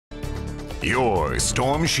Your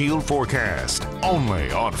Storm Shield forecast,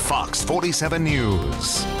 only on Fox 47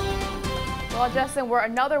 News. Well, Justin, we're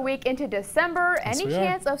another week into December. Any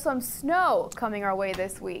chance of some snow coming our way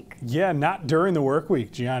this week? Yeah, not during the work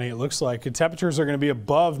week, Gianni, it looks like. The temperatures are going to be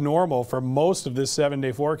above normal for most of this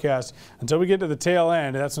 7-day forecast until we get to the tail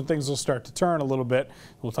end. That's when things will start to turn a little bit.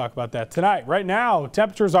 We'll talk about that tonight. Right now,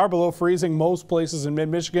 temperatures are below freezing most places in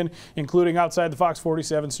mid-Michigan, including outside the Fox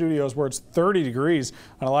 47 studios where it's 30 degrees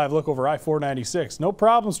on a live look over I-496. No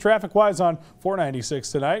problems traffic-wise on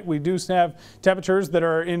 496 tonight. We do have temperatures that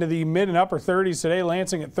are into the mid and upper 30s today.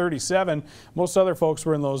 Lansing at 37. Most other folks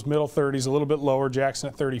were in those middle 30s, a little bit lower. Jackson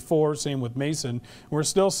at 34. Same with Mason. We're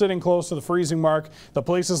still sitting close to the freezing mark. The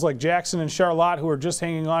places like Jackson and Charlotte who are just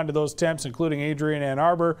hanging on to those temps, including Adrian, Ann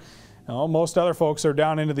Arbor. Most other folks are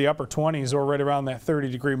down into the upper 20s or right around that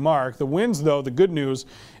 30-degree mark. The winds, though, the good news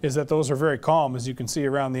is that those are very calm, as you can see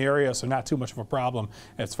around the area, so not too much of a problem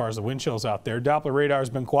as far as the wind chills out there. Doppler radar has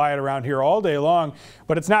been quiet around here all day long,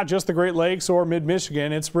 but it's not just the Great Lakes or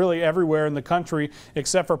mid-Michigan. It's really everywhere in the country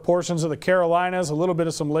except for portions of the Carolinas. A little bit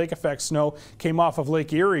of some lake effect snow came off of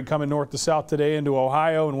Lake Erie coming north to south today into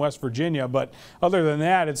Ohio and West Virginia, but other than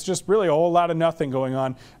that, it's just really a whole lot of nothing going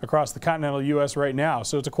on across the continental U.S. right now.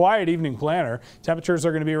 So it's a quiet evening planner. Temperatures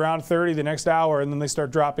are going to be around 30 the next hour, and then they start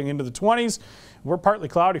dropping into the 20s. We're partly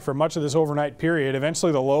cloudy for much of this overnight period.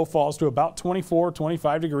 Eventually the low falls to about 24,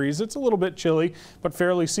 25 degrees. It's a little bit chilly, but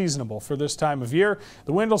fairly seasonable for this time of year.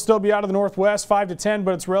 The wind will still be out of the northwest, 5 to 10,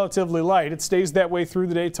 but it's relatively light. It stays that way through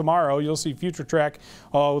the day tomorrow. You'll see future track,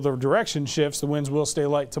 the direction shifts. The winds will stay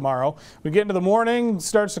light tomorrow. We get into the morning,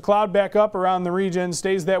 starts to cloud back up around the region,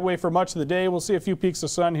 stays that way for much of the day. We'll see a few peaks of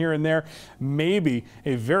sun here and there, maybe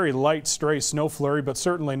a very light stray snow flurry, but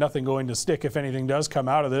certainly nothing going to stick if anything does come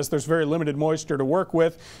out of this. There's very limited moisture to work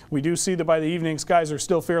with. We do see that by the evening skies are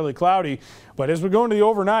still fairly cloudy, but as we go into the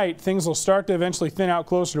overnight, things will start to eventually thin out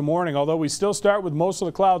closer to morning, although we still start with most of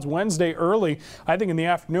the clouds Wednesday early. I think in the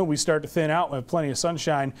afternoon we start to thin out with plenty of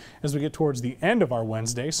sunshine as we get towards the end of our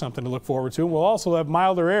Wednesday, something to look forward to. We'll also have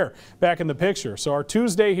milder air back in the picture. So our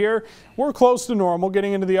Tuesday here, we're close to normal,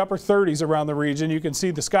 getting into the upper 30s around the region. You can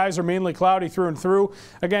see the skies are mainly cloudy through and through.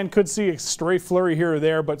 Again, could see a stray flurry here or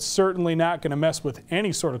there, but certainly not going to mess with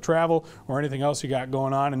any sort of travel or anything else you got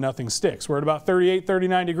going on, and nothing sticks. We're at about 38,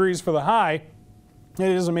 39 degrees for the high. It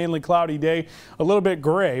is a mainly cloudy day, a little bit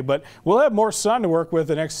gray, but we'll have more sun to work with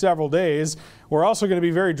the next several days. We're also going to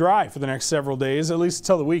be very dry for the next several days, at least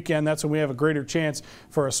until the weekend. That's when we have a greater chance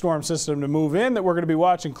for a storm system to move in that we're going to be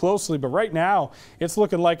watching closely. But right now, it's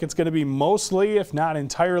looking like it's going to be mostly, if not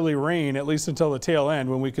entirely, rain, at least until the tail end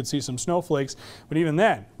when we could see some snowflakes. But even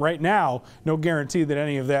then, right now, no guarantee that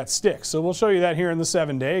any of that sticks. So we'll show you that here in the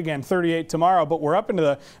 7-day. Again, 38 tomorrow, but we're up into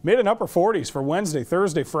the mid and upper 40s for Wednesday,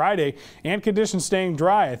 Thursday, Friday, and conditions staying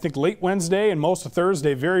dry. I think late Wednesday and most of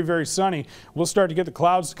Thursday, very, very sunny. We'll start to get the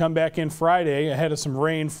clouds to come back in Friday ahead of some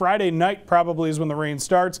rain. Friday night probably is when the rain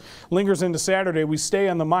starts. Lingers into Saturday. We stay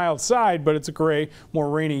on the mild side, but it's a gray,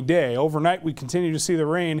 more rainy day. Overnight, we continue to see the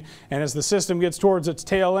rain, and as the system gets towards its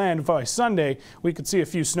tail end by Sunday, we could see a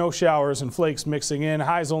few snow showers and flakes mixing in.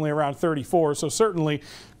 Highs only around 34, so certainly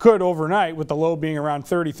could overnight, with the low being around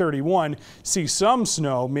 30, 31, see some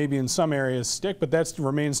snow, maybe in some areas stick, but that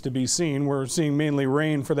remains to be seen. We're seeing mainly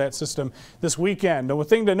rain for that system this weekend. Now, a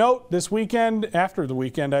thing to note this weekend, after the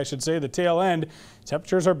weekend, I should say, the tail end,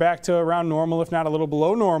 temperatures are back to around normal, if not a little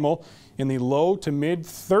below normal, in the low to mid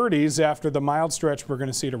 30s after the mild stretch we're going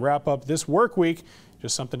to see to wrap up this work week.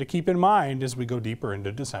 Just something to keep in mind as we go deeper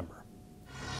into December.